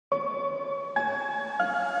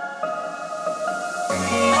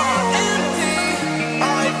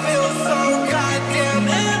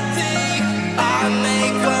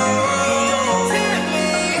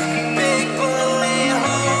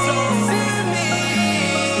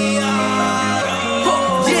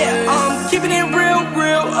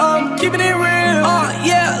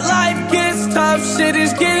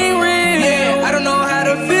getting real. Yeah, I don't know how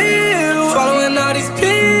to feel. Swallowing all these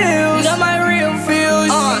pills. Got my real feels.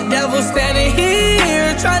 Devil standing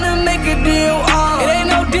here, trying to make a deal. It ain't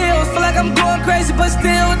no deals. Feel like I'm going crazy, but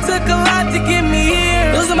still it took a lot to get me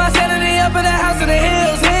here. Losing my sanity up in the house in the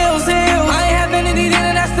hills.